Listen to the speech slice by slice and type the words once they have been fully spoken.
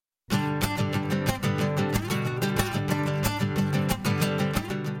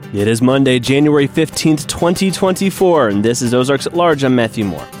It is Monday, January 15th, 2024, and this is Ozarks at Large. I'm Matthew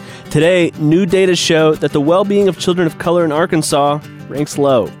Moore. Today, new data show that the well-being of children of color in Arkansas ranks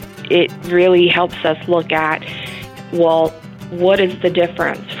low. It really helps us look at, well, what is the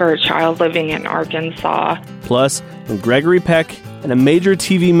difference for a child living in Arkansas? Plus, when Gregory Peck and a major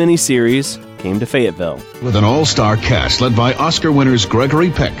TV miniseries came to Fayetteville. With an all-star cast led by Oscar winners Gregory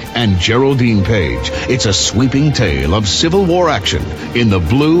Peck and Geraldine Page, it's a sweeping tale of Civil War action in the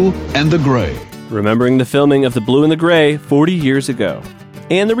blue and the gray. Remembering the filming of The Blue and the Gray 40 years ago.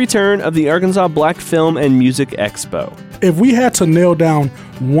 And the return of the Arkansas Black Film and Music Expo. If we had to nail down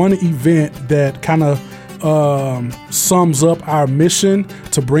one event that kind of sums up our mission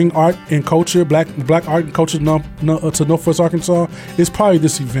to bring art and culture, black art and culture to Northwest Arkansas, it's probably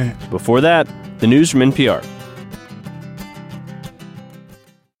this event. Before that, the news from NPR.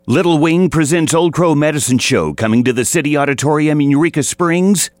 Little Wing presents Old Crow Medicine Show, coming to the City Auditorium in Eureka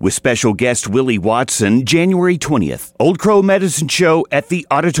Springs with special guest Willie Watson, January 20th. Old Crow Medicine Show at the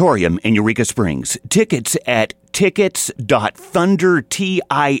Auditorium in Eureka Springs. Tickets at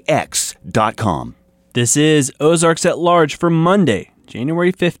tickets.thundertix.com. This is Ozarks at Large for Monday,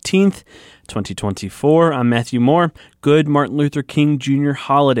 January 15th, 2024. I'm Matthew Moore. Good Martin Luther King Jr.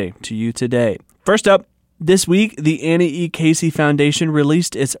 holiday to you today. First up, this week, the Annie E. Casey Foundation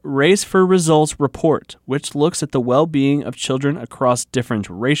released its Race for Results report, which looks at the well-being of children across different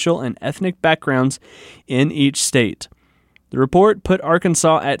racial and ethnic backgrounds in each state. The report put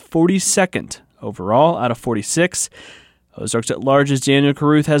Arkansas at 42nd overall out of 46. Ozarks at Large's Daniel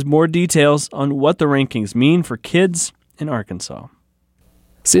Carruth has more details on what the rankings mean for kids in Arkansas.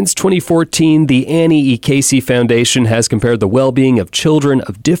 Since 2014, the Annie E. Casey Foundation has compared the well-being of children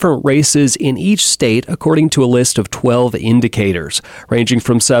of different races in each state according to a list of 12 indicators, ranging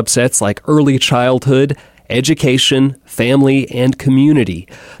from subsets like early childhood, education, family, and community.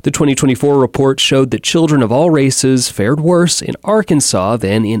 The 2024 report showed that children of all races fared worse in Arkansas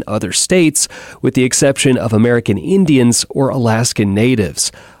than in other states, with the exception of American Indians or Alaskan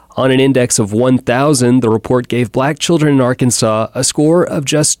Natives. On an index of 1,000, the report gave black children in Arkansas a score of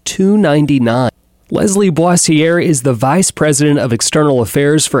just 299. Leslie Boissiere is the Vice President of External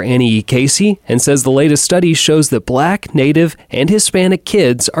Affairs for Annie E. Casey and says the latest study shows that black, Native, and Hispanic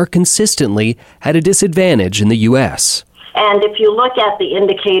kids are consistently at a disadvantage in the U.S. And if you look at the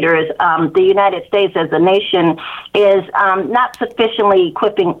indicators, the United States as a nation is not sufficiently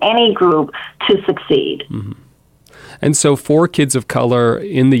equipping any group to succeed. Mm-hmm. And so for kids of color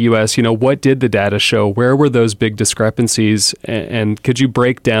in the U.S., what did the data show? Where were those big discrepancies? And could you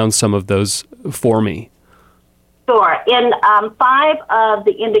break down some of those for me? Sure. In 5 of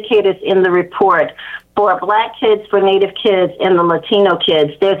the indicators in the report, for black kids, for Native kids, and the Latino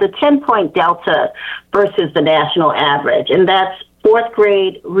kids, there's a 10-point delta versus the national average. And that's 4th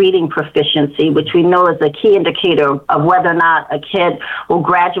grade reading proficiency, which we know is a key indicator of whether or not a kid will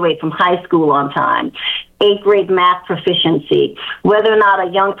graduate from high school on time. 8th grade math proficiency, whether or not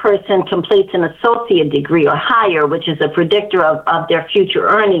a young person completes an associate degree or higher, which is a predictor of their future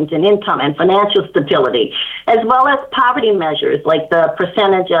earnings and income and financial stability, as well as poverty measures like the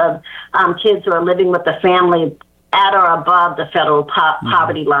percentage of kids who are living with a family at or above the federal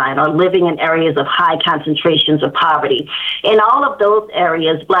poverty line or living in areas of high concentrations of poverty. In all of those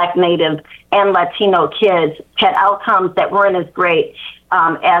areas, Black, Native, and Latino kids had outcomes that weren't as great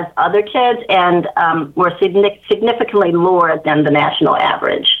as other kids and were significantly lower than the national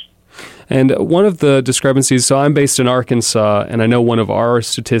average. And one of the discrepancies, so I'm based in Arkansas, and I know one of our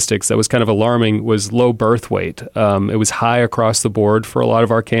statistics that was kind of alarming was low birth weight. It was high across the board for a lot of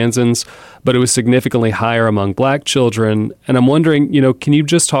Arkansans, but it was significantly higher among black children. And I'm wondering, can you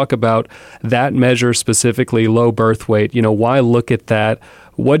just talk about that measure specifically, low birth weight? Why look at that?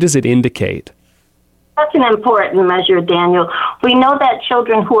 What does it indicate? That's an important measure, Daniel. We know that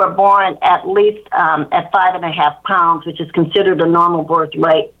children who are born at least at 5.5 pounds, which is considered a normal birth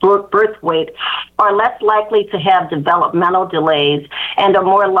weight, are less likely to have developmental delays and are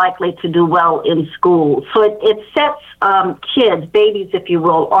more likely to do well in school. So it sets kids, babies, if you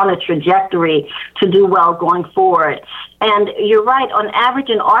will, on a trajectory to do well going forward. And you're right, on average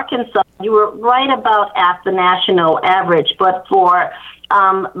in Arkansas, you were right about at the national average, but for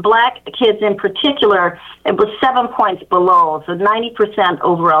black kids in particular, it was 7 points below, so 90%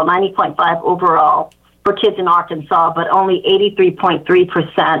 overall, 90.5 overall for kids in Arkansas, but only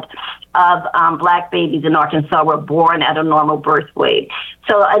 83.3% of black babies in Arkansas were born at a normal birth weight.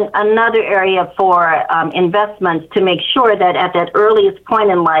 So another area for investments to make sure that at that earliest point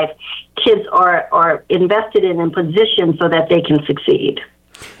in life, kids are invested in and positioned so that they can succeed.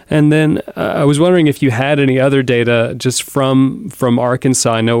 And then I was wondering if you had any other data just from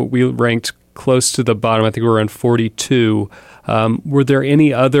Arkansas. I know we ranked close to the bottom. I think we were around 42. Were there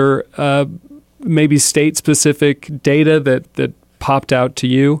any other maybe state-specific data that popped out to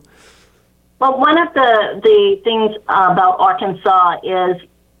you? Well, one of the things about Arkansas is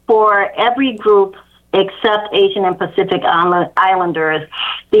for every group except Asian and Pacific Islanders,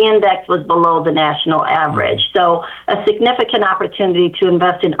 the index was below the national average. So a significant opportunity to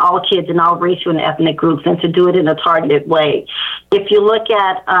invest in all kids in all racial and ethnic groups and to do it in a targeted way. If you look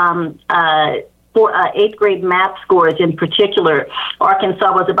at for eighth grade math scores in particular,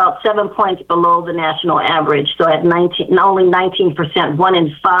 Arkansas was about 7 points below the national average. So at only 19%, 1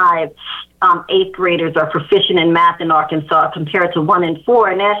 in 5 eighth graders are proficient in math in Arkansas compared to 1 in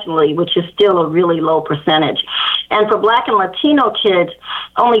 4 nationally, which is still a really low percentage. And for Black and Latino kids,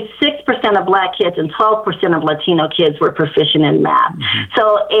 only 6% of Black kids and 12% of Latino kids were proficient in math. Mm-hmm.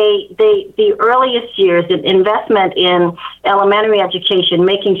 So the earliest years, an investment in elementary education,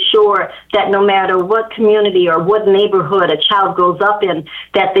 making sure that no matter what community or what neighborhood a child grows up in,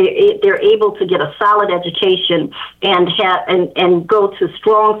 that they're able to get a solid education and go to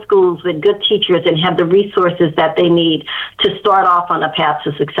strong schools with good teachers and have the resources that they need to start off on a path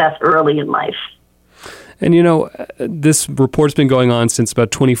to success early in life. And, this report's been going on since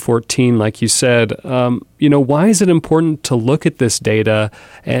about 2014, like you said. Why is it important to look at this data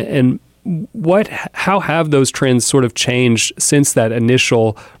and how have those trends sort of changed since that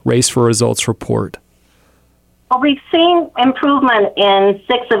initial Race for Results report? Well, we've seen improvement in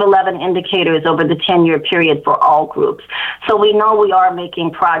 6 of 11 indicators over the 10-year period for all groups. So we know we are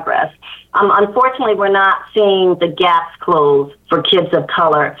making progress. Unfortunately, we're not seeing the gaps close for kids of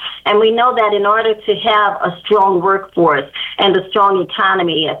color. And we know that in order to have a strong workforce and a strong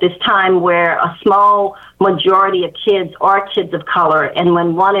economy at this time where a small majority of kids are kids of color, and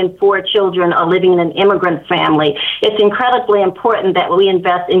when 1 in 4 children are living in an immigrant family, it's incredibly important that we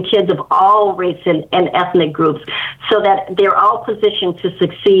invest in kids of all race and ethnic groups so that they're all positioned to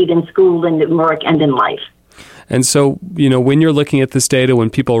succeed in school and in work and in life. And so, when you're looking at this data, when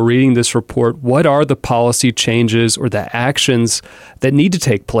people are reading this report, what are the policy changes or the actions that need to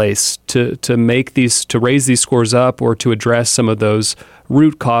take place to raise these scores up or to address some of those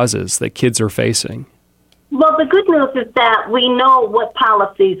root causes that kids are facing? Well, the good news is that we know what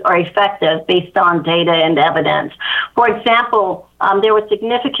policies are effective based on data and evidence. For example, there was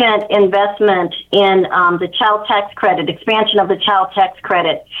significant investment in the child tax credit, expansion of the child tax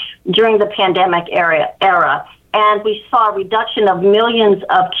credit during the pandemic era. And we saw a reduction of millions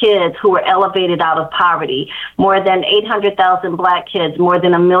of kids who were elevated out of poverty. More than 800,000 Black kids, more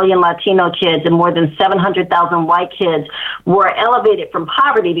than 1 million Latino kids, and more than 700,000 white kids were elevated from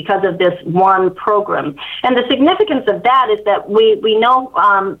poverty because of this one program. And the significance of that is that we know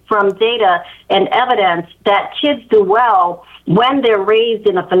from data and evidence that kids do well when they're raised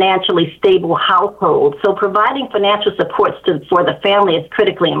in a financially stable household. So providing financial supports for the family is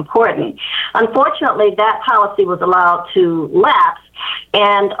critically important. Unfortunately, that policy was allowed to lapse,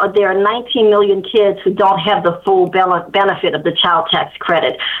 and there are 19 million kids who don't have the full benefit of the child tax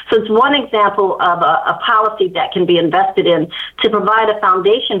credit. So it's one example of a policy that can be invested in to provide a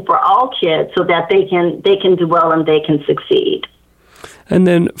foundation for all kids so that they can do well and they can succeed. And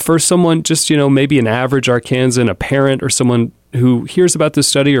then for someone just, maybe an average Arkansan, a parent or someone who hears about this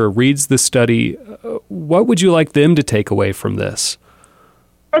study or reads the study, what would you like them to take away from this?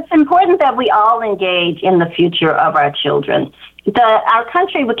 It's important that we all engage in the future of our children. Our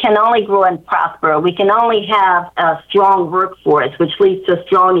country can only grow and prosper. We can only have a strong workforce, which leads to a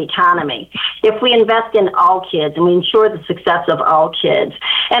strong economy, if we invest in all kids and we ensure the success of all kids.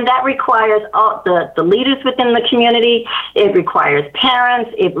 And that requires all the leaders within the community. It requires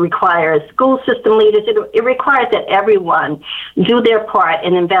parents. It requires school system leaders. It requires that everyone do their part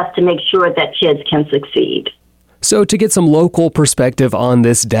and invest to make sure that kids can succeed. So to get some local perspective on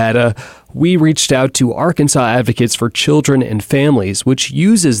this data, we reached out to Arkansas Advocates for Children and Families, which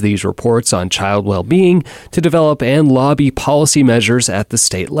uses these reports on child well-being to develop and lobby policy measures at the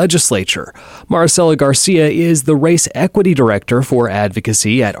state legislature. Maricela Garcia is the Race Equity Director for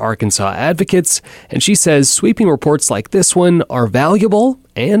Advocacy at Arkansas Advocates, and she says sweeping reports like this one are valuable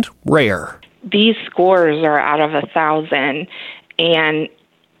and rare. These scores are out of 1,000, and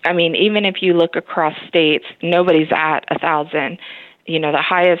even if you look across states, nobody's at 1,000. The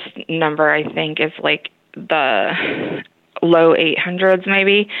highest number, I think, is like the low 800s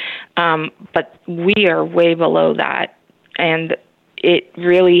maybe. But we are way below that. And it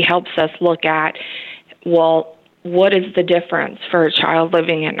really helps us look at, well, what is the difference for a child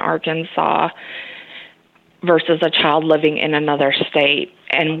living in Arkansas? versus a child living in another state,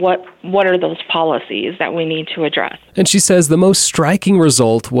 and what are those policies that we need to address. And she says the most striking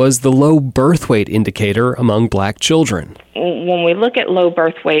result was the low birth weight indicator among Black children. When we look at low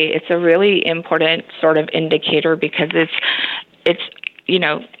birth weight, it's a really important sort of indicator because it's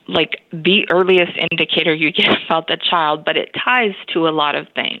like the earliest indicator you get about the child, but it ties to a lot of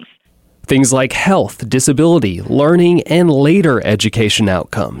things. Things like health, disability, learning, and later education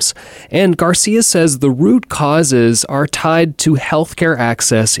outcomes. And Garcia says the root causes are tied to healthcare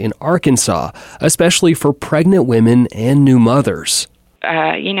access in Arkansas, especially for pregnant women and new mothers.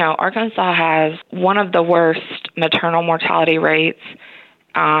 Arkansas has one of the worst maternal mortality rates,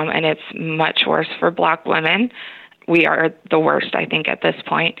 and it's much worse for Black women. We are the worst, I think, at this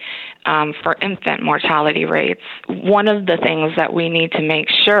point, for infant mortality rates. One of the things that we need to make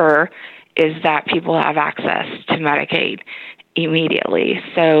sure is that people have access to Medicaid immediately.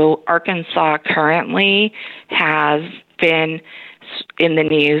 So Arkansas currently has been in the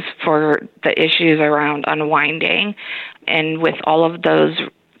news for the issues around unwinding. And with all of those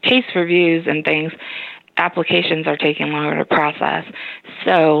case reviews and things, applications are taking longer to process.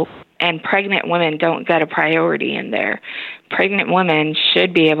 And pregnant women don't get a priority in there. Pregnant women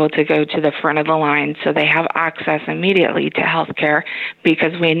should be able to go to the front of the line so they have access immediately to health care,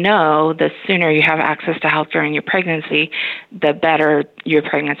 because we know the sooner you have access to health care in your pregnancy, the better your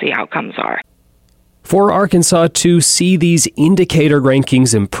pregnancy outcomes are. For Arkansas to see these indicator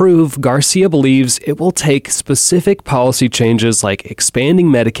rankings improve, Garcia believes it will take specific policy changes like expanding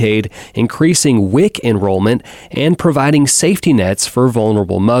Medicaid, increasing WIC enrollment, and providing safety nets for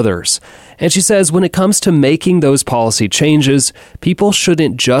vulnerable mothers. And she says when it comes to making those policy changes, people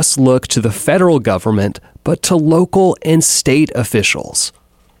shouldn't just look to the federal government, but to local and state officials.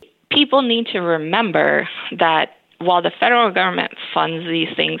 People need to remember that while the federal government funds these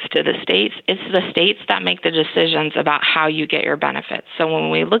things to the states, it's the states that make the decisions about how you get your benefits. So when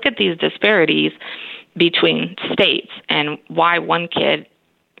we look at these disparities between states and why one kid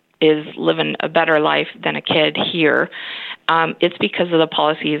is living a better life than a kid here, it's because of the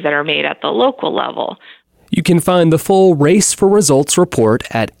policies that are made at the local level. You can find the full Race for Results report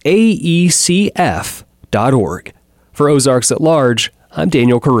at aecf.org. For Ozarks at Large, I'm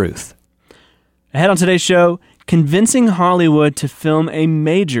Daniel Carruth. Ahead on today's show, convincing Hollywood to film a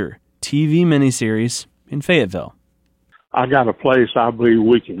major TV miniseries in Fayetteville. I got a place I believe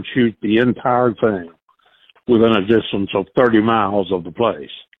we can shoot the entire thing within a distance of 30 miles of the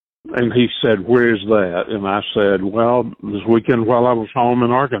place. And he said, "Where's that?" And I said, "Well, this weekend while I was home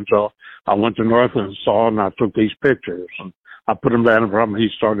in Arkansas, I went to North Arkansas and I took these pictures." And I put them down in front of him. He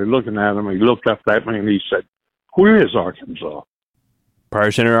started looking at them. He looked up at me and he said, "Where is Arkansas?"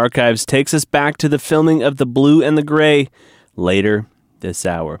 Prior Center Archives takes us back to the filming of The Blue and the Gray later this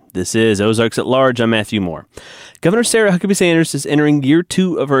hour. This is Ozarks at Large. I'm Matthew Moore. Governor Sarah Huckabee Sanders is entering year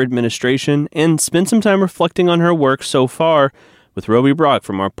 2 of her administration and spent some time reflecting on her work so far with Roby Brock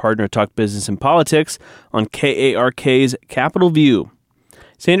from our partner Talk Business and Politics on KARK's Capitol View.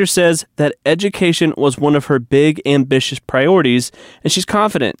 Sanders says that education was one of her big, ambitious priorities, and she's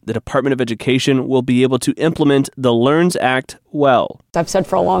confident the Department of Education will be able to implement the LEARNS Act well. I've said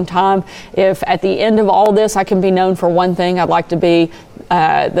for a long time, if at the end of all this I can be known for one thing, I'd like to be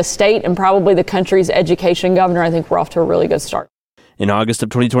the state and probably the country's education governor. I think we're off to a really good start. In August of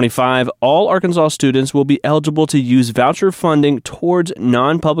 2025, all Arkansas students will be eligible to use voucher funding towards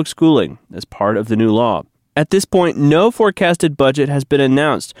non-public schooling as part of the new law. At this point, no forecasted budget has been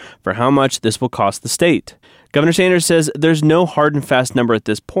announced for how much this will cost the state. Governor Sanders says there's no hard and fast number at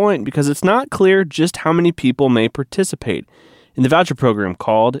this point because it's not clear just how many people may participate in the voucher program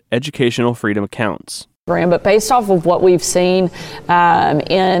called Educational Freedom Accounts. But based off of what we've seen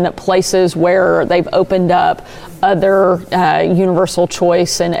in places where they've opened up other universal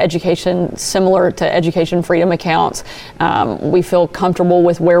choice and education similar to education freedom accounts, we feel comfortable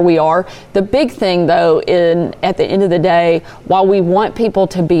with where we are. The big thing, though, at the end of the day, while we want people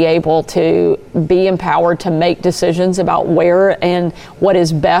to be able to be empowered to make decisions about where and what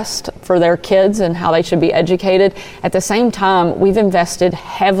is best for their kids and how they should be educated, at the same time, we've invested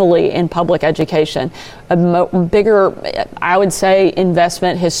heavily in public education. A bigger, I would say,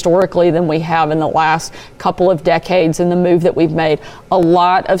 investment historically than we have in the last couple of decades in the move that we've made. A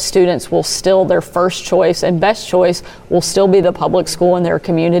lot of students will still, their first choice and best choice will still be the public school in their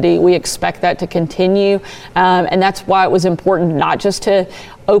community. We expect that to continue, and that's why it was important not just to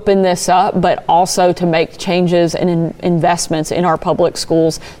open this up, but also to make changes and investments in our public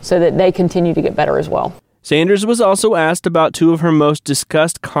schools so that they continue to get better as well. Sanders was also asked about 2 of her most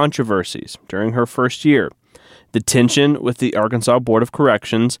discussed controversies during her first year. the tension with the Arkansas Board of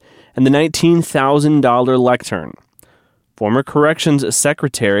Corrections, and the $19,000 lectern. Former Corrections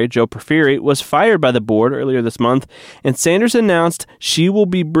Secretary Joe Porfiry was fired by the board earlier this month, and Sanders announced she will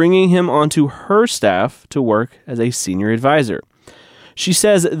be bringing him onto her staff to work as a senior advisor. She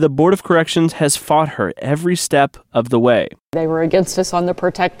says the Board of Corrections has fought her every step of the way. They were against us on the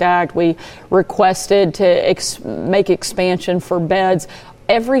PROTECT Act. We requested to make expansion for beds.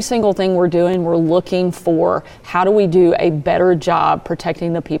 Every single thing we're doing, we're looking for how do we do a better job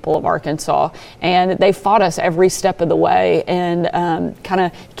protecting the people of Arkansas. And they fought us every step of the way and kind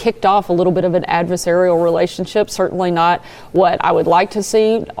of kicked off a little bit of an adversarial relationship. Certainly not what I would like to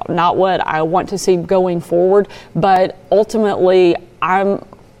see, not what I want to see going forward. But ultimately, I'm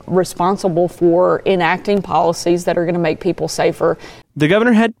responsible for enacting policies that are going to make people safer. The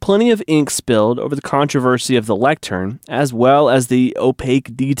governor had plenty of ink spilled over the controversy of the lectern, as well as the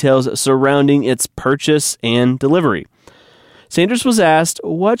opaque details surrounding its purchase and delivery. Sanders was asked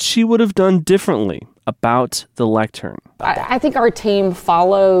what she would have done differently about the lectern. I think our team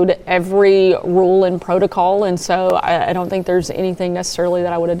followed every rule and protocol, and so I don't think there's anything necessarily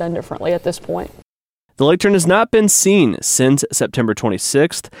that I would have done differently at this point. The lectern has not been seen since September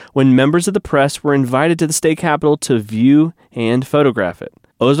 26th, when members of the press were invited to the state capitol to view and photograph it.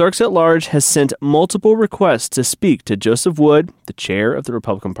 Ozarks at Large has sent multiple requests to speak to Joseph Wood, the chair of the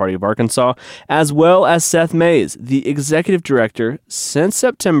Republican Party of Arkansas, as well as Seth Mays, the executive director, since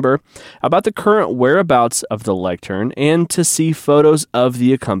September, about the current whereabouts of the lectern and to see photos of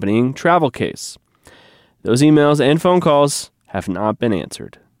the accompanying travel case. Those emails and phone calls have not been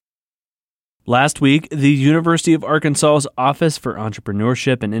answered. Last week, the University of Arkansas's Office for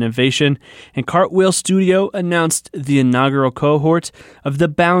Entrepreneurship and Innovation and Cartwheel Studio announced the inaugural cohort of the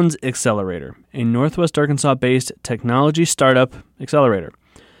Bounds Accelerator, a Northwest Arkansas-based technology startup accelerator.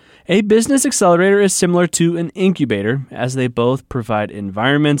 A business accelerator is similar to an incubator, as they both provide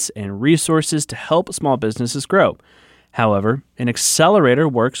environments and resources to help small businesses grow. However, an accelerator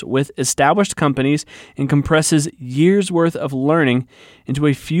works with established companies and compresses years' worth of learning into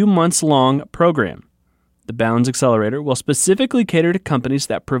a few months-long program. The Bounds Accelerator will specifically cater to companies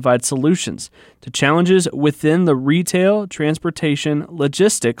that provide solutions to challenges within the retail, transportation,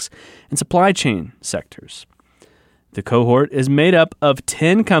 logistics, and supply chain sectors. The cohort is made up of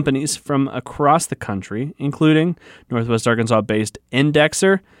 10 companies from across the country, including Northwest Arkansas-based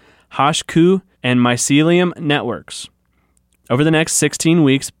Indexer, Hashku, and Mycelium Networks. Over the next 16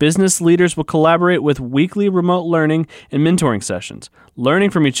 weeks, business leaders will collaborate with weekly remote learning and mentoring sessions, learning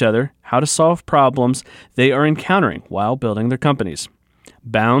from each other how to solve problems they are encountering while building their companies.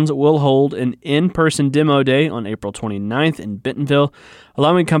 Bounds will hold an in-person demo day on April 29th in Bentonville,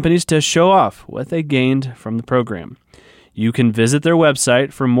 allowing companies to show off what they gained from the program. You can visit their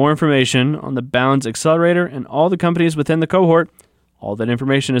website for more information on the Bounds Accelerator and all the companies within the cohort. All that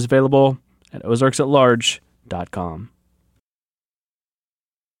information is available at ozarksatlarge.com.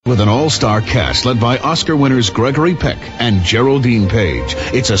 With an all-star cast led by Oscar winners Gregory Peck and Geraldine Page,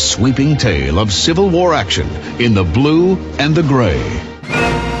 it's a sweeping tale of Civil War action in the blue and the gray.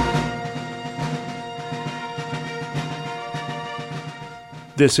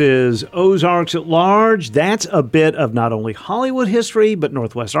 This is Ozarks at Large. That's a bit of not only Hollywood history, but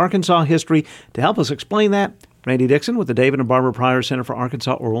Northwest Arkansas history. To help us explain that, Randy Dixon with the David and Barbara Pryor Center for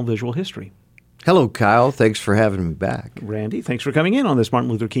Arkansas Oral and Visual History. Hello, Kyle. Thanks for having me back. Randy, thanks for coming in on this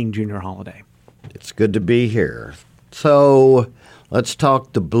Martin Luther King Jr. holiday. It's good to be here. So let's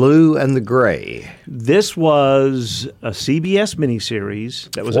talk the blue and the gray. This was a CBS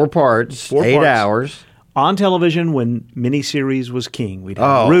miniseries that was 4 parts, 8 hours. On television when miniseries was king. We'd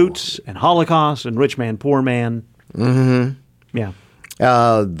have Roots and Holocaust and Rich Man, Poor Man. Mm-hmm. Yeah.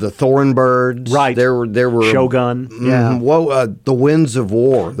 The Thornbirds. Right. There were Shogun. Yeah. The Winds of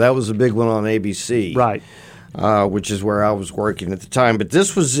War. That was a big one on ABC. Right. Which is where I was working at the time. But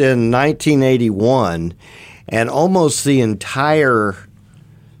this was in 1981, and almost the entire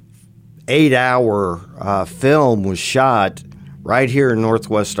 8-hour film was shot right here in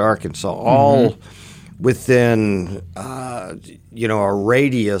Northwest Arkansas, all within a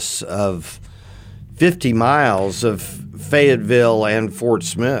radius of 50 miles of Fayetteville and Fort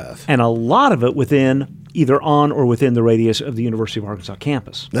Smith. And a lot of it within either on or within the radius of the University of Arkansas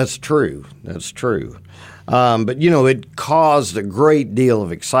campus. That's true. But, it caused a great deal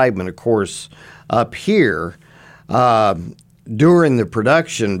of excitement, of course, up here during the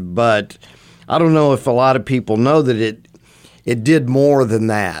production. But I don't know if a lot of people know that it did more than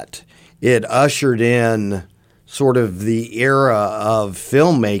that. It ushered in sort of the era of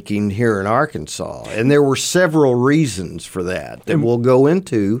filmmaking here in Arkansas. And there were several reasons for that we'll go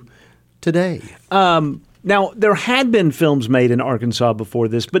into today. Now, there had been films made in Arkansas before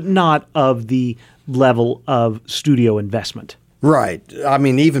this, but not of the level of studio investment. Right. I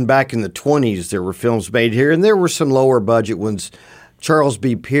mean, even back in the 20s, there were films made here, and there were some lower budget ones. Charles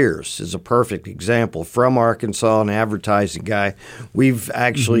B. Pierce is a perfect example, from Arkansas, an advertising guy. We've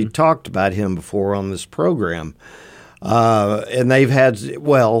actually talked about him before on this program. And they've had,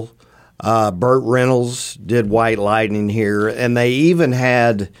 Burt Reynolds did White Lightning here, and they even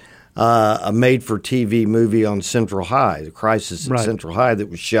had a made-for-TV movie on Central High, The Crisis at Central High, that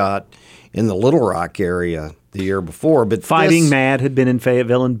was shot in the Little Rock area the year before. But Fighting Mad had been in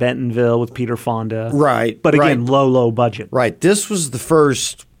Fayetteville and Bentonville with Peter Fonda. Right. But again, low budget. Right. This was the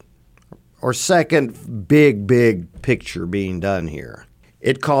first or second big picture being done here.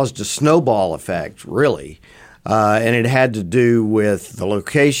 It caused a snowball effect, really. And it had to do with the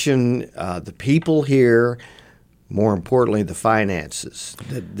location, the people here, more importantly, the finances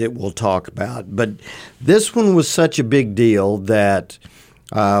that we'll talk about. But this one was such a big deal that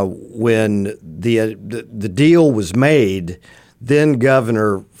when the deal was made, then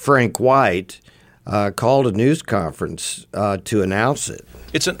Governor Frank White called a news conference to announce it.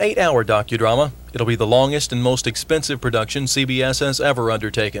 It's an 8-hour docudrama. It'll be the longest and most expensive production CBS has ever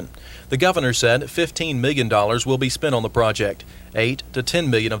undertaken. The governor said $15 million will be spent on the project. $8 to $10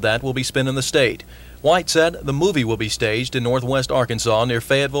 million of that will be spent in the state. White said the movie will be staged in northwest Arkansas near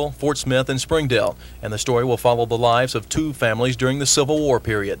Fayetteville, Fort Smith, and Springdale, and the story will follow the lives of 2 families during the Civil War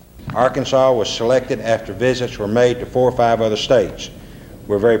period. Arkansas was selected after visits were made to 4 or 5 other states.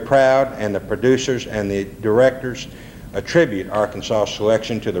 We're very proud, and the producers and the directors attribute Arkansas'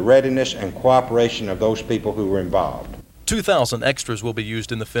 selection to the readiness and cooperation of those people who were involved. 2,000 extras will be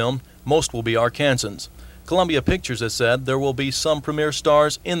used in the film. Most will be Arkansans. Columbia Pictures has said there will be some premier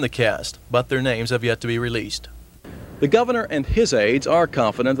stars in the cast, but their names have yet to be released. The governor and his aides are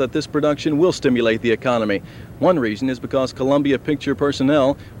confident that this production will stimulate the economy. One reason is because Columbia Picture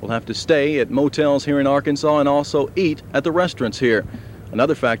personnel will have to stay at motels here in Arkansas and also eat at the restaurants here.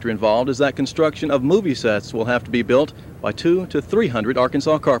 Another factor involved is that construction of movie sets will have to be built by 200 to 300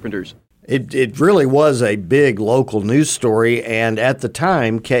 Arkansas carpenters. It really was a big local news story, and at the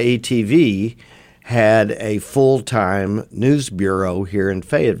time, KATV had a full-time news bureau here in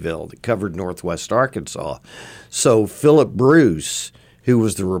Fayetteville that covered northwest Arkansas. So Philip Bruce, who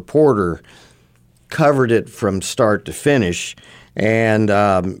was the reporter, covered it from start to finish.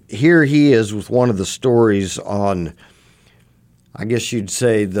 And here he is with one of the stories on, I guess you'd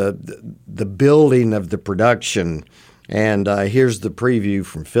say, the building of the production. And here's the preview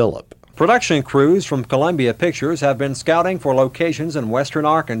from Philip. Production crews from Columbia Pictures have been scouting for locations in western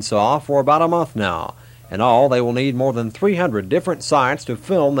Arkansas for about a month now. In all, they will need more than 300 different sites to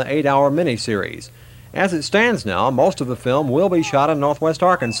film the 8-hour miniseries. As it stands now, most of the film will be shot in northwest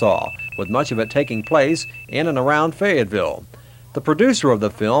Arkansas, with much of it taking place in and around Fayetteville. The producer of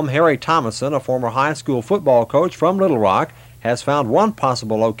the film, Harry Thomason, a former high school football coach from Little Rock, has found one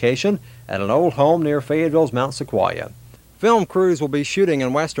possible location at an old home near Fayetteville's Mount Sequoia. Film crews will be shooting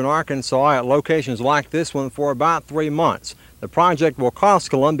in western Arkansas at locations like this one for about 3 months. The project will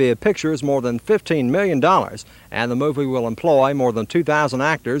cost Columbia Pictures more than $15 million, and the movie will employ more than 2,000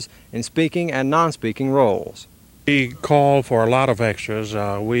 actors in speaking and non-speaking roles. We call for a lot of extras.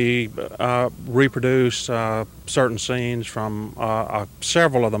 We reproduce certain scenes from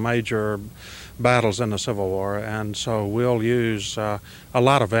several of the major battles in the Civil War, and so we'll use a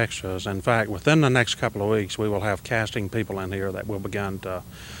lot of extras. In fact, within the next couple of weeks, we will have casting people in here that will begin to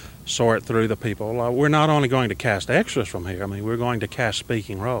sort through the people. We're not only going to cast extras from here, we're going to cast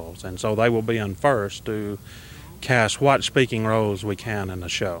speaking roles, and so they will be in first to cast what speaking roles we can in the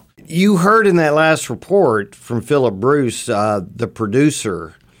show. You heard in that last report from Philip Bruce, the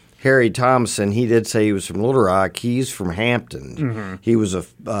producer, Harry Thompson, he did say he was from Little Rock. He's from Hampton. Mm-hmm. He was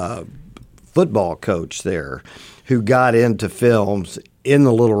a football coach there who got into films in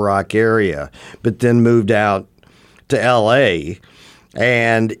the Little Rock area, but then moved out to L.A.,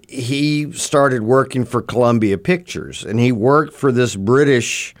 and he started working for Columbia Pictures, and he worked for this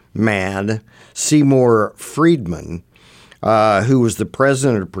British man, Seymour Friedman, who was the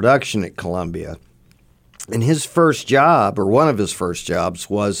president of production at Columbia. And his first job, or one of his first jobs,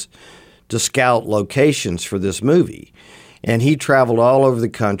 was to scout locations for this movie. And he traveled all over the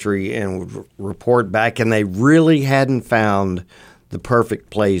country and would report back, and they really hadn't found the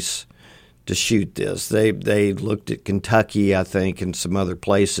perfect place to shoot this. They looked at Kentucky, I think, and some other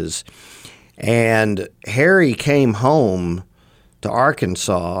places. And Harry came home to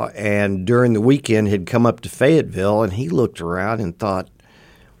Arkansas, and during the weekend had come up to Fayetteville, and he looked around and thought,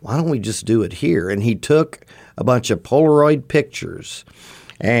 why don't we just do it here? And he took a bunch of Polaroid pictures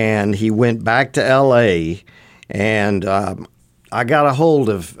and he went back to L.A., and I got a hold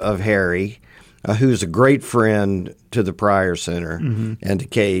of Harry, who's a great friend to the Pryor Center and to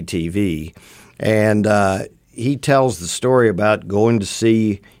KATV, and he tells the story about going to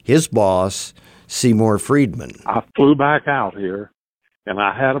see his boss, Seymour Friedman. I flew back out here, and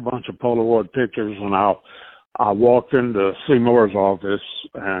I had a bunch of Polaroid pictures, and I walked into Seymour's office,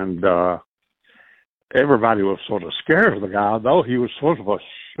 and everybody was sort of scared of the guy, though he was sort of a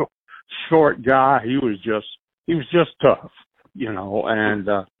short guy. He was just tough, you know. And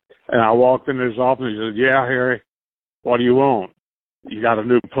I walked into his office, and he said, "Yeah, Harry, what do you want? You got a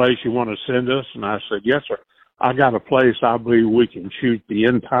new place you want to send us?" And I said, "Yes, sir. I got a place I believe we can shoot the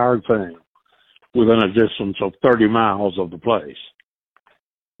entire thing within a distance of 30 miles of the place."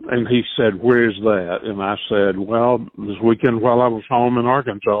 And he said, "Where's that?" And I said, "Well, this weekend while I was home in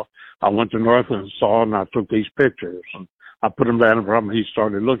Arkansas, I went to North Arkansas and I took these pictures." And I put them down in front of him. He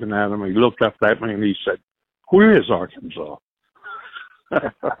started looking at them. He looked up at me and he said, "Where is Arkansas?"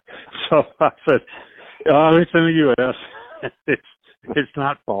 So I said, "It's in the U.S. It's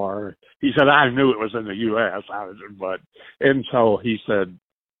not far." He said, "I knew it was in the U.S." And so he said,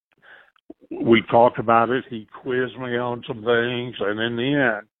 we talked about it. He quizzed me on some things, and in the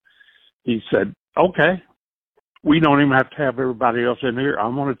end, he said, "Okay, we don't even have to have everybody else in here.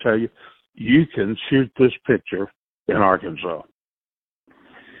 I'm going to tell you, you can shoot this picture in Arkansas."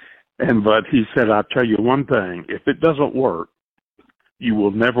 But he said, "I'll tell you one thing, if it doesn't work, you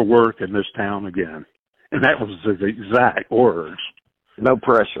will never work in this town again." And that was the exact words. No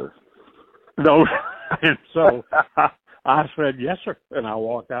pressure. No. And so I said, "Yes, sir." And I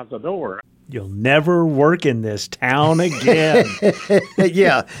walked out the door. You'll never work in this town again.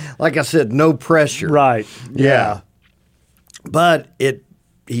 Yeah. Like I said, no pressure. Right. Yeah. But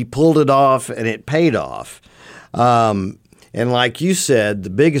he pulled it off, and it paid off. And like you said, the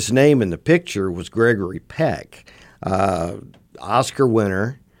biggest name in the picture was Gregory Peck, Oscar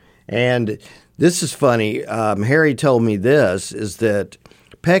winner. And this is funny. Harry told me this, is that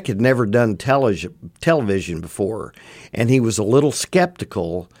Peck had never done television before, and he was a little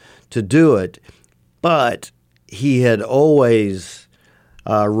skeptical to do it, but he had always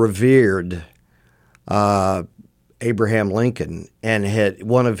revered Abraham Lincoln, and had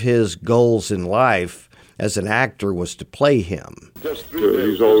one of his goals in life as an actor was to play him.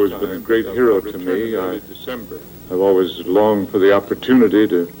 He's always been a great hero to me. I've always longed for the opportunity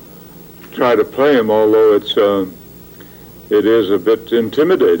to try to play him, although it is a bit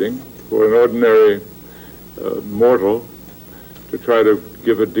intimidating for an ordinary mortal to try to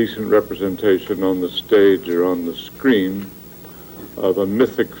give a decent representation on the stage or on the screen of a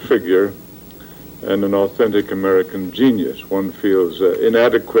mythic figure and an authentic American genius. One feels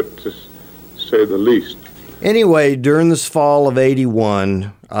inadequate, to say the least. Anyway, during this fall of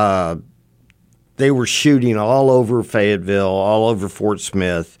 '81, they were shooting all over Fayetteville, all over Fort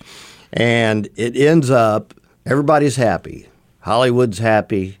Smith, and it ends up, everybody's happy. Hollywood's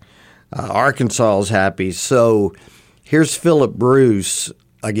happy. Arkansas is happy. So here's Philip Bruce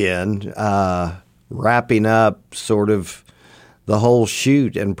again, wrapping up sort of the whole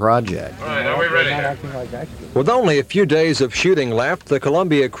shoot and project. All right, are we ready? With only a few days of shooting left, the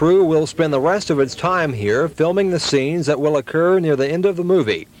Columbia crew will spend the rest of its time here filming the scenes that will occur near the end of the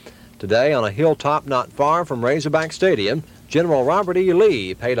movie. Today, on a hilltop not far from Razorback Stadium, General Robert E.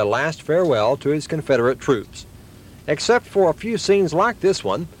 Lee paid a last farewell to his Confederate troops. Except for a few scenes like this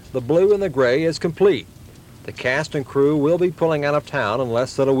one, the blue and the gray is complete. The cast and crew will be pulling out of town in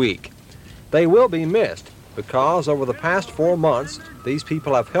less than a week. They will be missed because over the past 4 months, these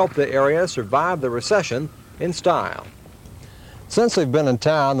people have helped the area survive the recession in style. Since they've been in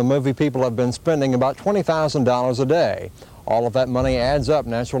town, the movie people have been spending about $20,000 a day. All of that money adds up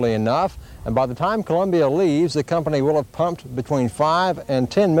naturally enough, and by the time Columbia leaves, the company will have pumped between $5 and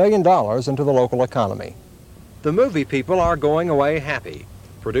 $10 million into the local economy. The movie people are going away happy.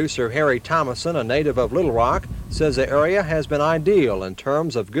 Producer Harry Thomason, a native of Little Rock, says the area has been ideal in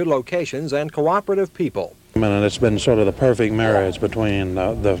terms of good locations and cooperative people. And it's been sort of the perfect marriage between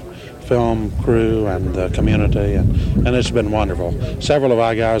the film crew and the community, and it's been wonderful. Several of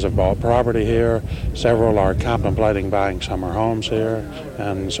our guys have bought property here. Several are contemplating buying summer homes here,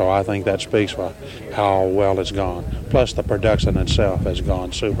 and so I think that speaks for how well it's gone. Plus, the production itself has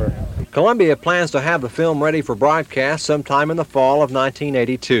gone super. Columbia plans to have the film ready for broadcast sometime in the fall of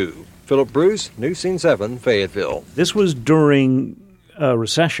 1982. Philip Bruce, News Scene 7, Fayetteville. This was during a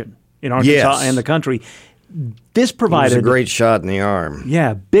recession in Arkansas and the country. This provided... It was a great shot in the arm.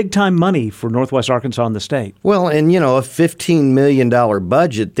 Yeah, big-time money for Northwest Arkansas and the state. Well, and, you know, a $15 million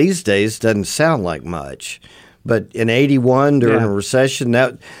budget these days doesn't sound like much. But in 81, during a recession,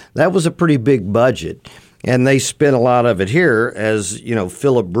 that was a pretty big budget. And they spent a lot of it here. As,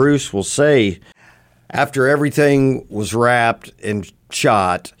 Philip Bruce will say, after everything was wrapped and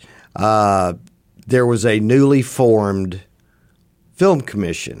shot, there was a newly formed film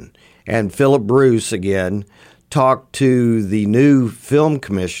commission. And Philip Bruce, again, talked to the new film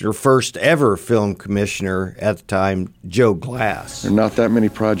commissioner, first ever film commissioner at the time, Joe Glass. There are not that many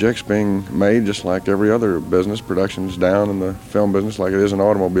projects being made, just like every other business. Production's down in the film business like it is in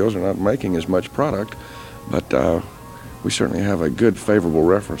automobiles. They're not making as much product. But we certainly have a good, favorable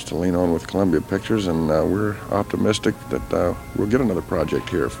reference to lean on with Columbia Pictures, and we're optimistic that we'll get another project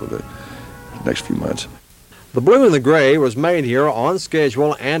here for the next few months. The Blue and the Gray was made here on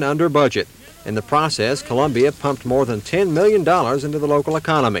schedule and under budget. In the process, Columbia pumped more than $10 million into the local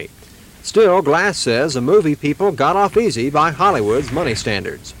economy. Still, Glass says the movie people got off easy by Hollywood's money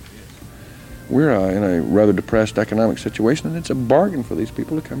standards. We're in a rather depressed economic situation, and it's a bargain for these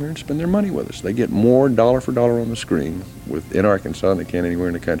people to come here and spend their money with us. They get more dollar for dollar on the screen in Arkansas than they can anywhere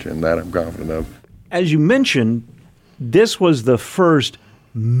in the country, and that I'm confident of. As you mentioned, this was the first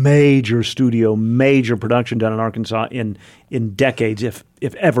major studio, major production done in Arkansas in decades, if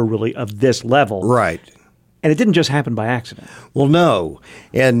ever really, of this level. Right. And it didn't just happen by accident. Well, no.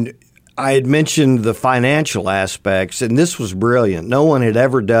 And I had mentioned the financial aspects, and this was brilliant. No one had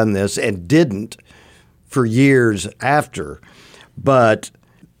ever done this and didn't for years after. But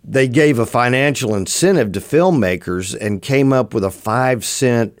they gave a financial incentive to filmmakers and came up with a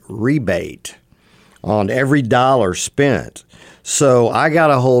 5-cent rebate on every dollar spent. So I got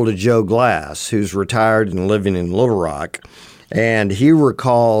a hold of Joe Glass, who's retired and living in Little Rock, and he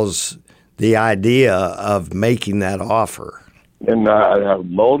recalls the idea of making that offer. And I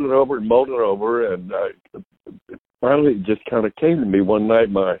mulled it over, and it finally just kind of came to me one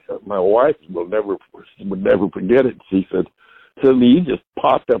night. My wife would never forget it. She said, "Suddenly you just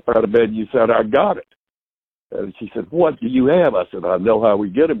popped up out of bed and you said, 'I got it.'" And she said, "What do you have?" I said, "I know how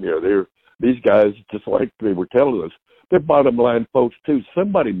we get them here. These guys, just like they were telling us, they're bottom line folks too.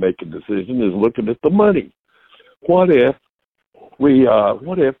 Somebody making a decision is looking at the money. What if we've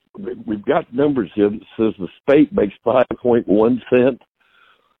got numbers here that says the state makes 5.1 cents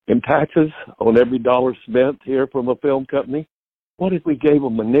in taxes on every dollar spent here from a film company? What if we gave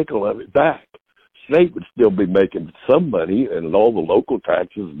them a nickel of it back? State would still be making some money, and all the local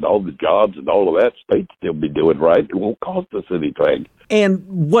taxes and all the jobs and all of that, state still be doing right. It won't cost us anything." And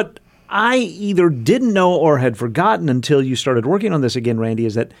what I either didn't know or had forgotten until you started working on this again, Randy,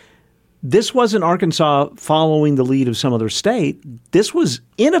 is that this wasn't Arkansas following the lead of some other state. This was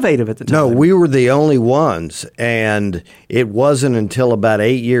innovative at the time. No, we were the only ones, and it wasn't until about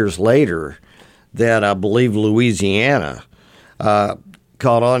 8 years later that I believe Louisiana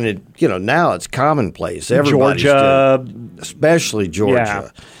caught on. It, now it's commonplace. Everybody's Georgia, especially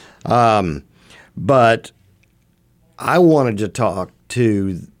Georgia. Yeah. But I wanted to talk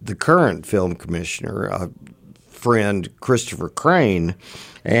to the current film commissioner, friend Christopher Crane,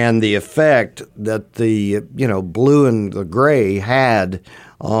 and the effect that the Blue and the Gray had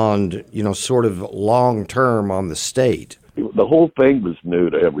on sort of long term on the state. The whole thing was new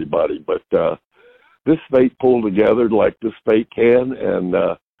to everybody, but this state pulled together like this state can, and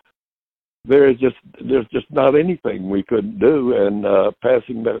there's just not anything we couldn't do. And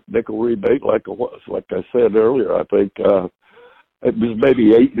passing that nickel rebate, like I said earlier, I think it was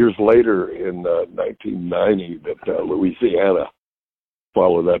maybe 8 years later in 1990 that Louisiana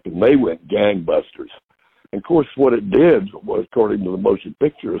followed up, and they went gangbusters. And of course, what it did was, according to the Motion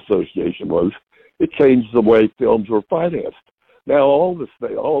Picture Association, was it changed the way films were financed. Now all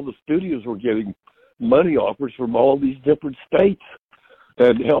the studios were getting money offers from all these different states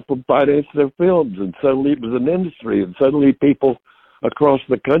and help them finance their films. And suddenly it was an industry, and suddenly people across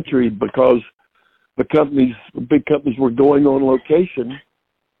the country, because the big companies were going on location,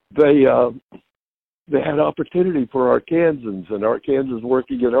 they had opportunity for Arkansans, and Arkansans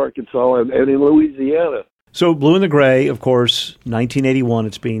working in Arkansas and in Louisiana. So Blue and the Gray, of course, 1981,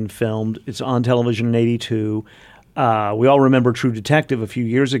 it's being filmed. It's on television in 82. We all remember True Detective a few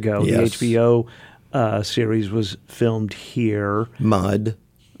years ago. Yes. The HBO series was filmed here. Mud.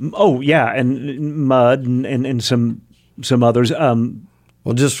 Oh, yeah, and Mud and some others.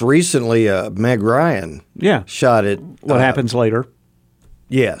 Well, just recently, Meg Ryan shot it. What Happens Later.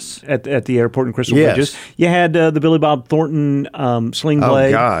 Yes. At the airport in Crystal Bridges. You had the Billy Bob Thornton Sling Blade.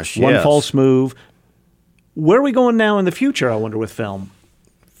 Oh, gosh, One yes. False Move. Where are we going now in the future, I wonder, with film?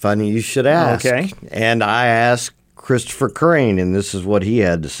 Funny you should ask. Okay. And I asked Christopher Crane, and this is what he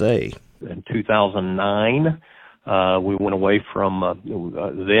had to say. In 2009, We went away from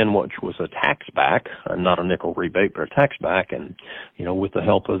then, which was a tax back, not a nickel rebate, but a tax back. And, with the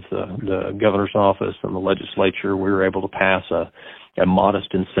help of the governor's office and the legislature, we were able to pass a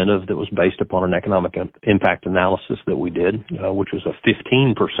modest incentive that was based upon an economic impact analysis that we did, which was a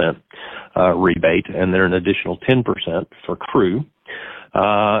 15% rebate, and then an additional 10% for crew.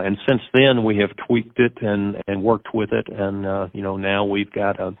 And since then, we have tweaked it and worked with it, and now we've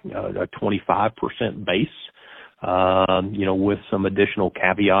got a 25% base, with some additional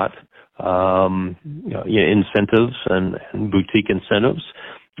caveat incentives and boutique incentives.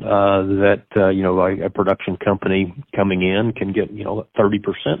 That a production company coming in can get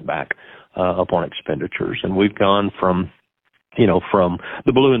 30% back upon expenditures, and we've gone from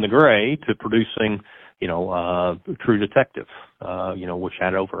the blue and the gray to producing True Detective, which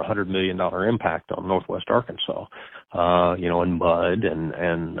had over $100 million impact on Northwest Arkansas, in mud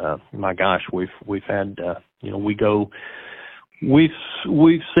and my gosh, we've had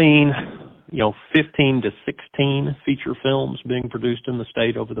we've seen 15 to 16 feature films being produced in the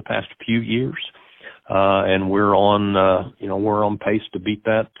state over the past few years, and we're on pace to beat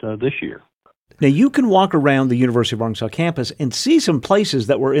that this year. Now, you can walk around the University of Arkansas campus and see some places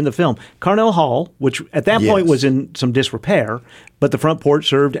that were in the film. Carnell Hall, which at that point was in some disrepair, but the front porch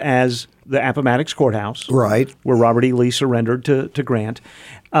served as the Appomattox Courthouse, right, where Robert E. Lee surrendered to Grant.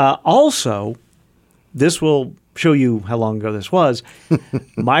 Also, this will show you how long ago this was.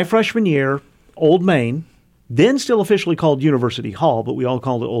 My freshman year, Old Main, then still officially called University Hall, but we all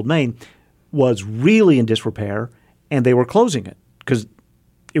called it Old Main, was really in disrepair, and they were closing it because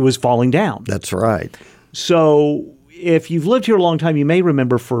it was falling down. That's right. So if you've lived here a long time, you may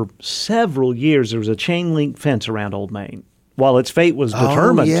remember for several years there was a chain link fence around Old Main while its fate was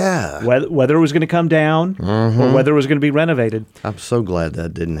determined. Whether it was going to come down or whether it was going to be renovated. I'm so glad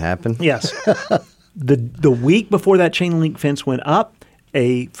that didn't happen. Yes. The week before that chain link fence went up,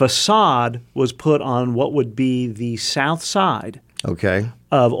 a facade was put on what would be the south side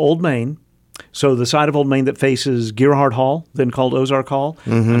of Old Main. So the side of Old Main that faces Gerhard Hall, then called Ozark Hall.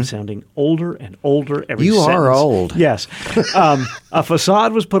 I'm sounding older and older every sentence. You are old. Yes. A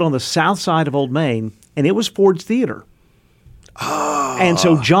facade was put on the south side of Old Main, and it was Ford's Theater. Oh. And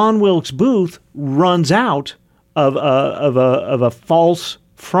so John Wilkes Booth runs out of a false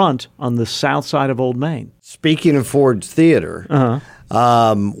front on the south side of Old Main. Speaking of Ford's Theater,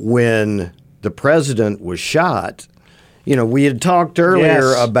 when the president was shot, we had talked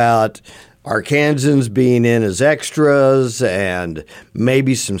earlier about Arkansans being in as extras and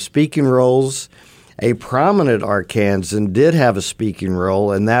maybe some speaking roles. A prominent Arkansan did have a speaking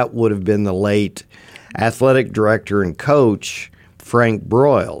role, and that would have been the late athletic director and coach, Frank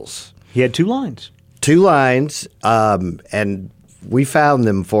Broyles. He had 2 lines. 2 lines, and we found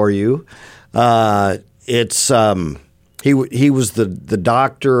them for you. It's he was the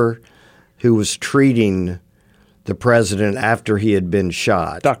doctor who was treating the president after he had been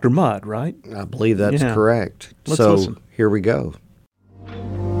shot. Dr. Mudd, right? I believe that's correct. Let's listen. Here we go.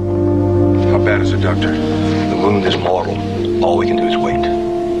 How bad is it, Doctor? The wound is mortal. All we can do is wait.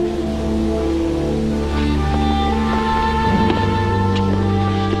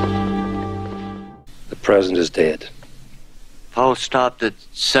 The president is dead. Pulse stopped at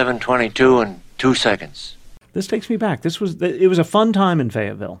 7:22 and 2 seconds. This takes me back. It was a fun time in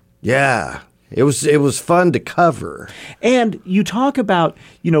Fayetteville. Yeah. It was fun to cover. And you talk about,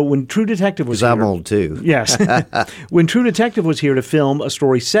 when True Detective was here. Because I'm old too. Yes. When True Detective was here to film a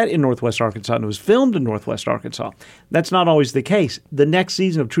story set in Northwest Arkansas, and it was filmed in Northwest Arkansas, that's not always the case. The next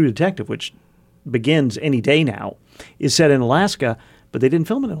season of True Detective, which begins any day now, is set in Alaska, but they didn't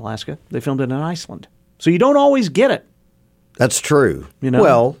film it in Alaska. They filmed it in Iceland. So you don't always get it. That's true.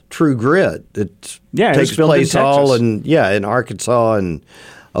 Well, True Grit. It takes place all in Arkansas and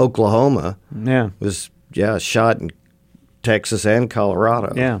Oklahoma. Was shot in Texas and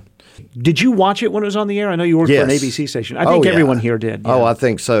Colorado. Yeah. Did you watch it when it was on the air? I know you worked for an ABC station. I think everyone here did. Yeah. Oh, I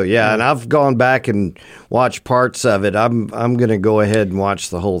think so. Yeah, and I've gone back and watched parts of it. I'm going to go ahead and watch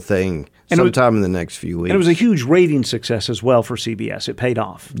the whole thing sometime in the next few weeks. And it was a huge rating success as well for CBS. It paid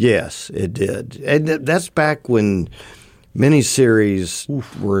off. Yes, it did. And that's back when miniseries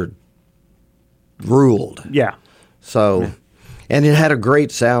were ruled. Yeah. So, and it had a great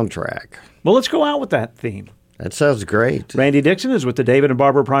soundtrack. Well, let's go out with that theme. That sounds great. Randy Dixon is with the David and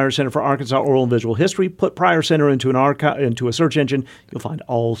Barbara Pryor Center for Arkansas Oral and Visual History. Put Pryor Center into a search engine. You'll find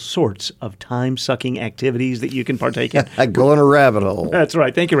all sorts of time-sucking activities that you can partake in. Go in a rabbit hole. That's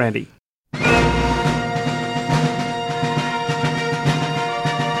right. Thank you, Randy.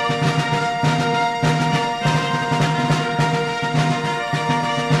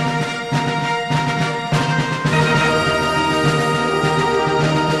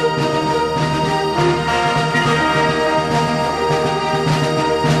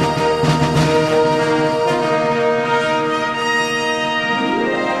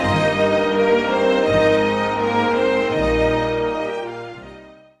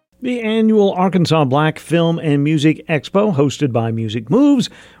 The annual Arkansas Black Film and Music Expo, hosted by Music Moves,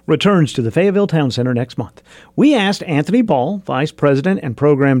 returns to the Fayetteville Town Center next month. We asked Anthony Ball, Vice President and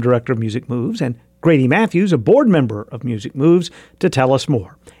Program Director of Music Moves, and Grady Matthews, a board member of Music Moves, to tell us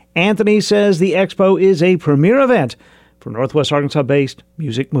more. Anthony says the Expo is a premier event for Northwest Arkansas-based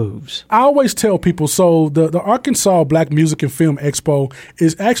Music Moves. I always tell people, so the Arkansas Black Music and Film Expo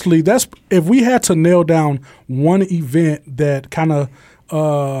is actually, if we had to nail down one event that kind of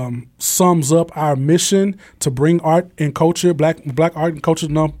sums up our mission to bring art and culture, black art and culture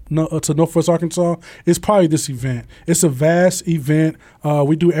to Northwest Arkansas, it's probably this event. It's a vast event.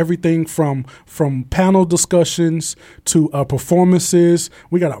 We do everything from panel discussions to performances.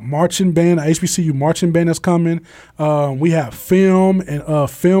 We got a marching band, a HBCU marching band that's coming. We have film and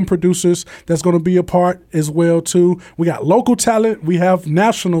film producers that's going to be a part as well too. We got local talent. We have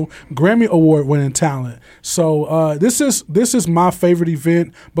national Grammy Award winning talent. So this is my favorite event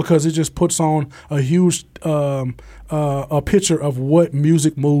because it just puts on a huge a picture of what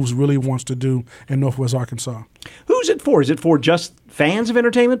Music Moves really wants to do in Northwest Arkansas. Who's it for? Is it for just fans of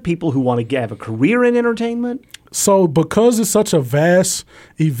entertainment, people who want to have a career in entertainment? So because it's such a vast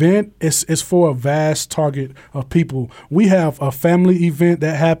event, it's for a vast target of people. We have a family event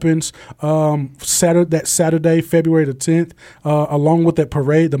that happens Saturday, February the 10th, along with that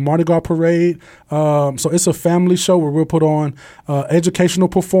parade, the Mardi Gras parade. So it's a family show where we'll put on educational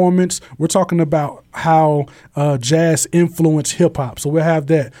performance. We're talking about how jazz influenced hip hop. So we'll have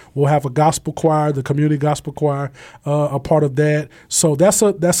that. We'll have a gospel choir, the community gospel choir, a part of that. So that's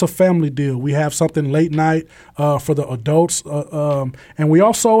a family deal. We have something late night for the adults, and we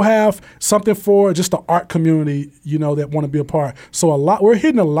also have something for just the art community, that want to be a part. So we're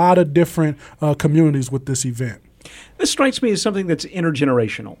hitting a lot of different communities with this event. This strikes me as something that's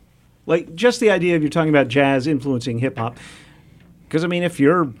intergenerational. Like just the idea of you're talking about jazz influencing hip hop. Because, if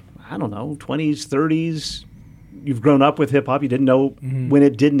you're, 20s, 30s, you've grown up with hip hop, you didn't know when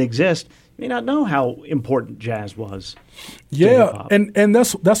it didn't exist, you may not know how important jazz was. Yeah, and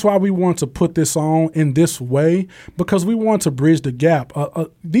that's why we want to put this on in this way, because we want to bridge the gap.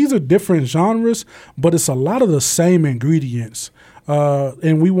 These are different genres, but it's a lot of the same ingredients.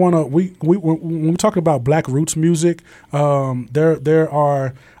 And we want to when we talk about Black roots music, there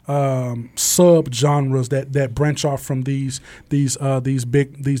are sub genres that branch off from these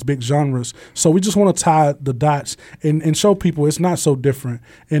big genres. So we just want to tie the dots and show people it's not so different.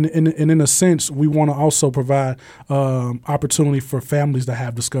 And in a sense, we want to also provide opportunity for families to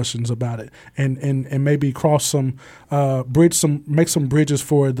have discussions about it and maybe make some bridges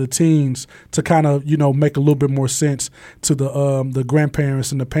for the teens to kind of make a little bit more sense to the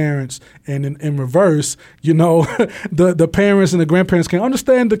grandparents and the parents, and in reverse, the parents and the grandparents can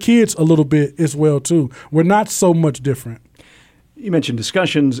understand the kids a little bit as well too. We're not so much different. You mentioned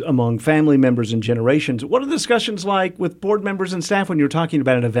discussions among family members and generations. What are the discussions like with board members and staff when you're talking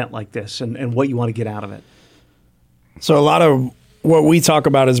about an event like this and what you want to get out of it? So a lot of what we talk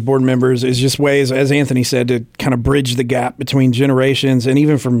about as board members is just ways, as Anthony said, to kind of bridge the gap between generations and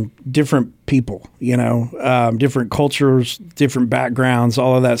even from different people, different cultures, different backgrounds,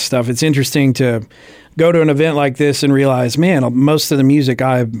 all of that stuff. It's interesting to go to an event like this and realize, man, most of the music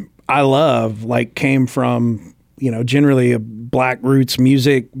I love came from, generally a Black roots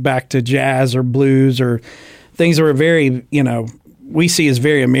music back to jazz or blues or things that were very, we see as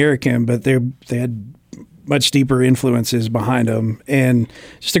very American, but they had much deeper influences behind them, and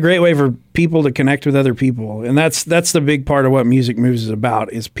just a great way for people to connect with other people. And that's the big part of what Music Moves is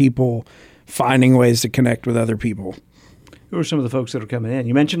about, is people finding ways to connect with other people. Who are some of the folks that are coming in?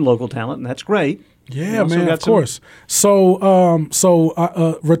 You mentioned local talent, and that's great. Yeah, man, of course. So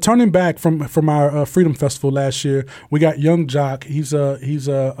returning back from our Freedom Festival last year, we got Young Jock. He's a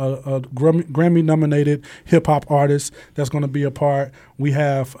Grammy nominated hip hop artist that's going to be a part. We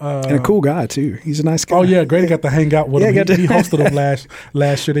have and a cool guy too. He's a nice guy. Oh yeah, Grady got to hang out with him. He hosted him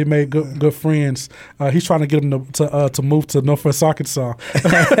last year. They made good friends. He's trying to get him to move to Northwest Arkansas.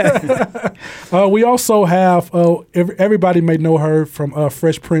 We also have everybody may know her from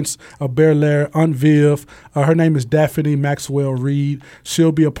Fresh Prince of Bel-Air, Aunt Viv. Her name is Daphne Maxwell Reed.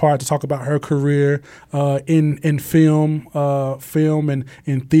 She'll be a part to talk about her career in film and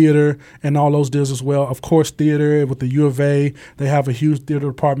in theater and all those deals as well. Of course, theater with the U of A. They have a huge theater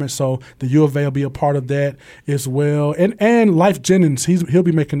department, so the U of A will be a part of that as well. And Life Jennings, he'll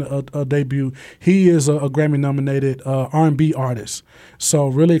be making a debut. He is a Grammy-nominated R&B artist. So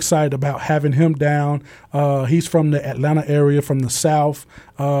really excited about having him down. He's from the Atlanta area, from the South.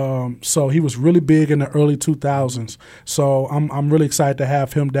 So he was really really big in the early 2000s. So I'm really excited to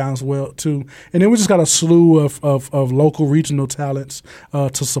have him down as well too. And then we just got a slew of local regional talents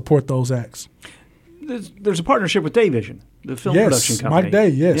to support those acts. There's a partnership with Dayvision, the film production company. Mike Day,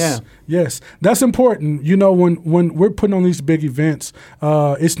 yes. That's important. You know, when we're putting on these big events,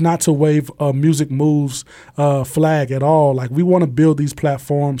 it's not to wave a Music Moves flag at all. Like, we want to build these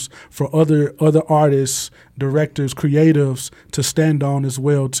platforms for other artists, directors, creatives to stand on as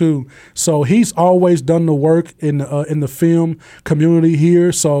well too. So he's always done the work in the film community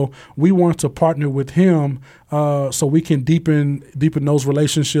here. So we want to partner with him so we can deepen those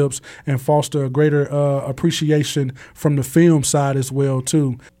relationships and foster a greater appreciation from the film side as well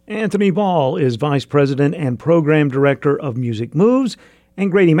too. Anthony Ball is Vice President and Program Director of Music Moves,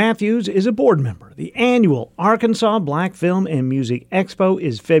 and Grady Matthews is a board member. The annual Arkansas Black Film and Music Expo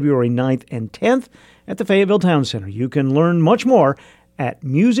is February 9th and 10th at the Fayetteville Town Center. You can learn much more at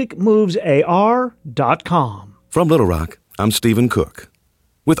musicmovesar.com. From Little Rock, I'm Stephen Cook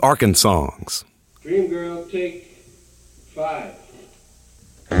with Arkansongs. Dream Girl, take 5.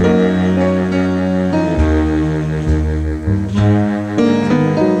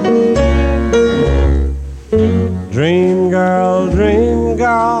 Dream girl,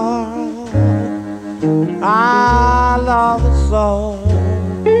 I love the song.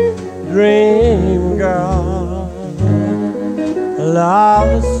 Dream girl, I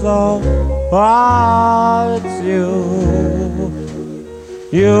love the song. Oh, it's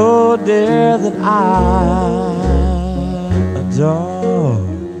you dear, that I adore.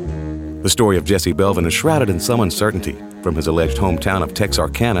 The story of Jesse Belvin is shrouded in some uncertainty, from his alleged hometown of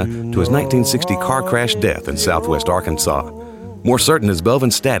Texarkana to his 1960 car crash death in southwest Arkansas. More certain is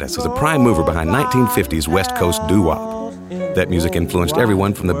Belvin's status as a prime mover behind 1950s West Coast doo-wop. That music influenced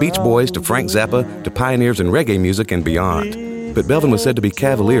everyone from the Beach Boys to Frank Zappa to pioneers in reggae music and beyond. But Belvin was said to be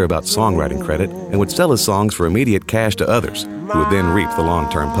cavalier about songwriting credit and would sell his songs for immediate cash to others, who would then reap the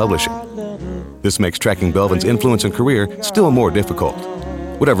long-term publishing. This makes tracking Belvin's influence and career still more difficult.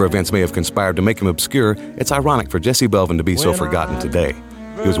 Whatever events may have conspired to make him obscure, it's ironic for Jesse Belvin to be so forgotten today.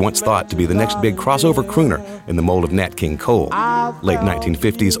 He was once thought to be the next big crossover crooner in the mold of Nat King Cole. Late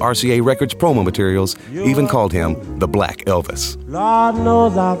 1950s RCA Records promo materials even called him the Black Elvis. Lord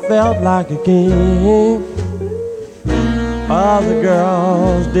knows I felt like a king. Other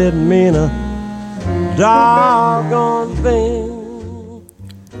girls didn't mean a doggone thing.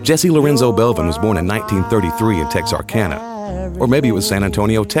 Jesse Lorenzo Belvin was born in 1933 in Texarkana, or maybe it was San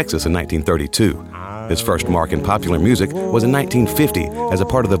Antonio, Texas in 1932. His first mark in popular music was in 1950 as a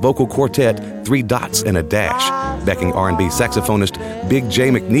part of the vocal quartet 3 Dots and a Dash, backing R&B saxophonist Big J.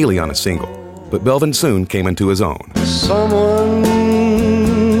 McNeely on a single. But Belvin soon came into his own. Someone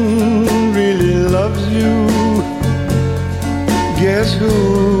really loves you. Guess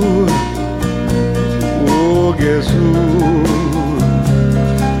who? Oh, guess who?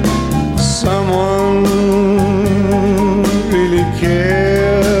 Someone really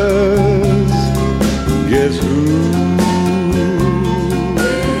cares. Guess who?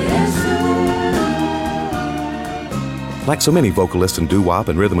 Like so many vocalists in doo-wop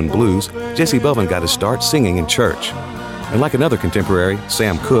and rhythm and blues, Jesse Belvin got his start singing in church. And like another contemporary,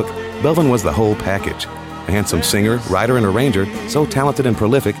 Sam Cooke, Belvin was the whole package. A handsome singer, writer, and arranger, so talented and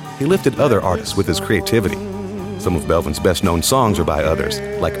prolific, he lifted other artists with his creativity. Some of Belvin's best-known songs are by others,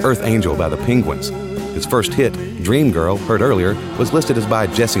 like Earth Angel by the Penguins. His first hit, Dream Girl, heard earlier, was listed as by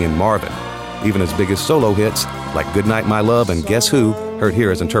Jesse and Marvin. Even his biggest solo hits, like Goodnight My Love and Guess Who, heard here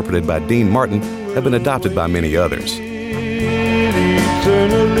as interpreted by Dean Martin, have been adopted by many others.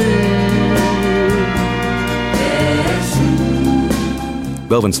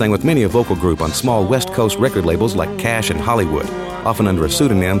 Belvin sang with many a vocal group on small West Coast record labels like Cash and Hollywood, often under a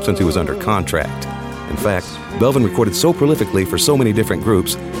pseudonym since he was under contract. In fact, Belvin recorded so prolifically for so many different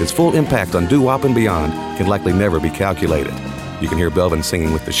groups, his full impact on doo-wop and beyond can likely never be calculated. You can hear Belvin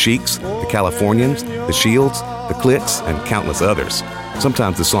singing with the Sheiks, the Californians, the Shields, the Clicks, and countless others.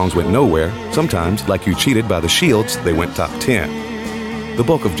 Sometimes the songs went nowhere. Sometimes, like You Cheated by the Shields, they went top 10. The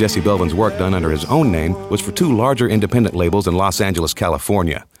bulk of Jesse Belvin's work done under his own name was for 2 larger independent labels in Los Angeles,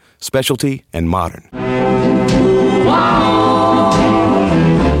 California, Specialty and Modern.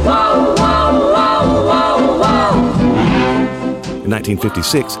 In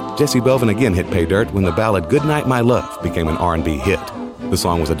 1956, Jesse Belvin again hit pay dirt when the ballad Goodnight My Love became an R&B hit. The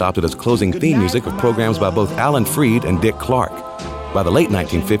song was adopted as closing theme music of programs by both Alan Freed and Dick Clark. By the late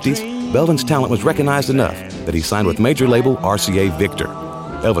 1950s, Belvin's talent was recognized enough that he signed with major label RCA Victor.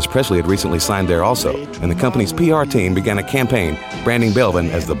 Elvis Presley had recently signed there also, and the company's PR team began a campaign branding Belvin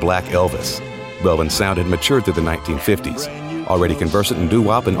as the Black Elvis. Belvin's sound had matured through the 1950s. Already conversant in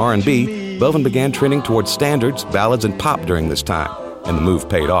doo-wop and R&B, Belvin began trending towards standards, ballads, and pop during this time, and the move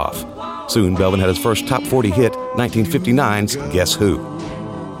paid off. Soon, Belvin had his first top 40 hit, 1959's Guess Who.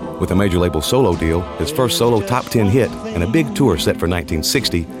 With a major label solo deal, his first solo top 10 hit, and a big tour set for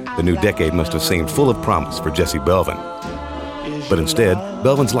 1960, the new decade must have seemed full of promise for Jesse Belvin. But instead,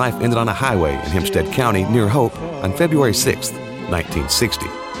 Belvin's life ended on a highway in Hempstead County near Hope on February 6, 1960.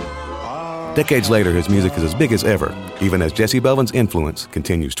 Decades later, his music is as big as ever, even as Jesse Belvin's influence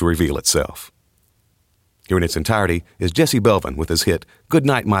continues to reveal itself. Here in its entirety is Jesse Belvin with his hit, Good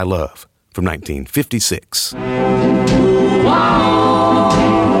Night, My Love, from 1956.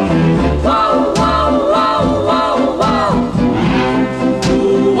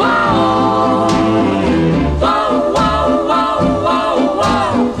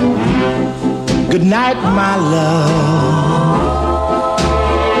 Good night, my love.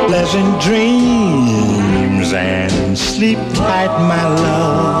 Pleasant dreams and sleep tight, my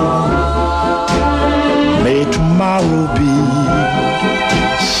love. May tomorrow be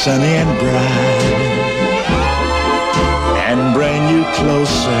sunny and bright and bring you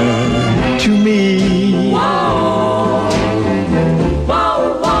closer to me.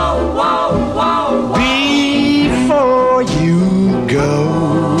 Before you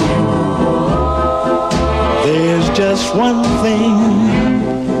go, there's just one thing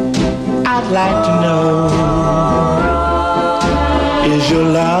I'd like to know. Is your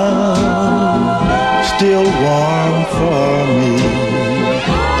love still warm for me?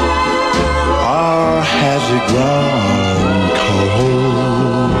 Or has it grown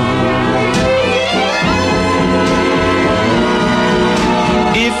cold?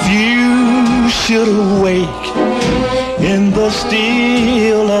 If you should awake in the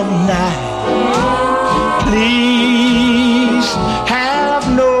still of night, please have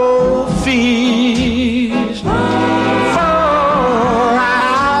no fears, for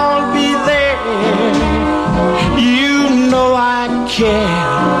I'll be there. You know I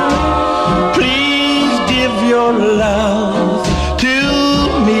care. Please give your love to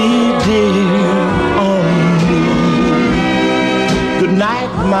me, dear, only. Good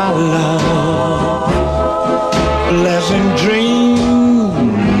night, my love. Pleasant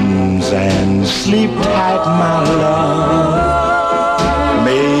dreams and sleep tight, my love.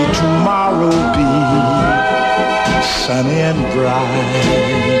 May tomorrow be sunny and bright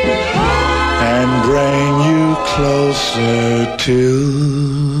and bring you closer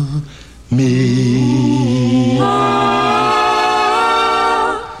to me.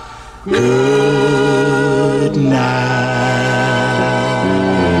 Good night.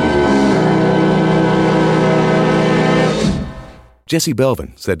 Jesse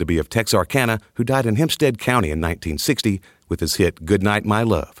Belvin, said to be of Texarkana, who died in Hempstead County in 1960 with his hit Good Night, My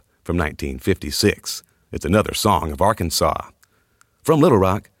Love from 1956. It's another song of Arkansas. From Little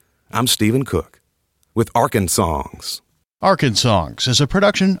Rock, I'm Stephen Cook with Arkansongs. Arkansongs is a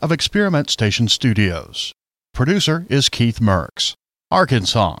production of Experiment Station Studios. Producer is Keith Merks.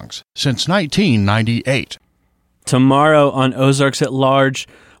 Arkansongs since 1998. Tomorrow on Ozarks at Large,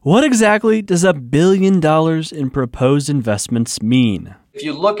 what exactly does $1 billion in proposed investments mean? If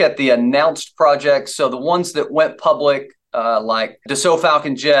you look at the announced projects, so the ones that went public, like Dassault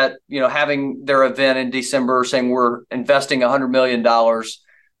Falcon Jet, having their event in December saying we're investing $100 million.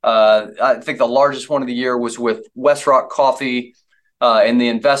 I think the largest one of the year was with West Rock Coffee and the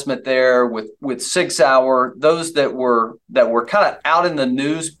investment there with 6 Hour. Those that were kind of out in the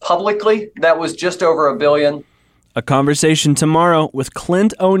news publicly, that was just over $1 billion. A conversation tomorrow with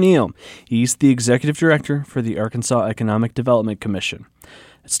Clint O'Neill. He's the executive director for the Arkansas Economic Development Commission.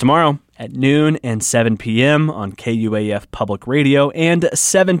 It's tomorrow at noon and 7 p.m. on KUAF Public Radio and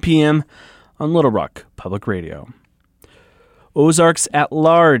 7 p.m. on Little Rock Public Radio. Ozarks at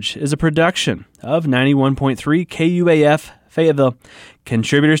Large is a production of 91.3 KUAF Fayetteville.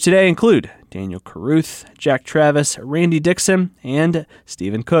 Contributors today include Daniel Caruth, Jack Travis, Randy Dixon, and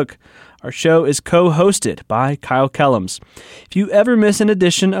Stephen Cook. Our show is co-hosted by Kyle Kellums. If you ever miss an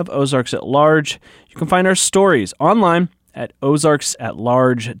edition of Ozarks at Large, you can find our stories online at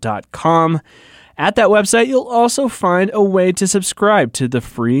ozarksatlarge.com. At that website, you'll also find a way to subscribe to the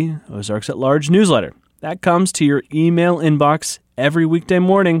free Ozarks at Large newsletter. That comes to your email inbox every weekday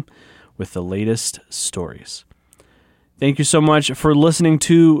morning with the latest stories. Thank you so much for listening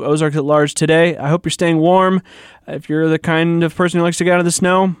to Ozarks at Large today. I hope you're staying warm. If you're the kind of person who likes to get out of the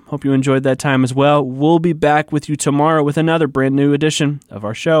snow, hope you enjoyed that time as well. We'll be back with you tomorrow with another brand new edition of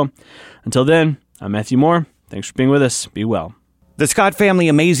our show. Until then, I'm Matthew Moore. Thanks for being with us. Be well. The Scott Family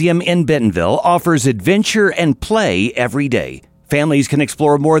Amazeum in Bentonville offers adventure and play every day. Families can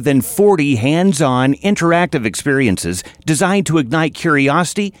explore more than 40 hands-on, interactive experiences designed to ignite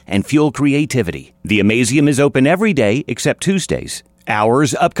curiosity and fuel creativity. The Amazeum is open every day except Tuesdays.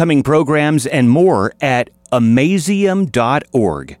 Hours, upcoming programs, and more at amazeum.org.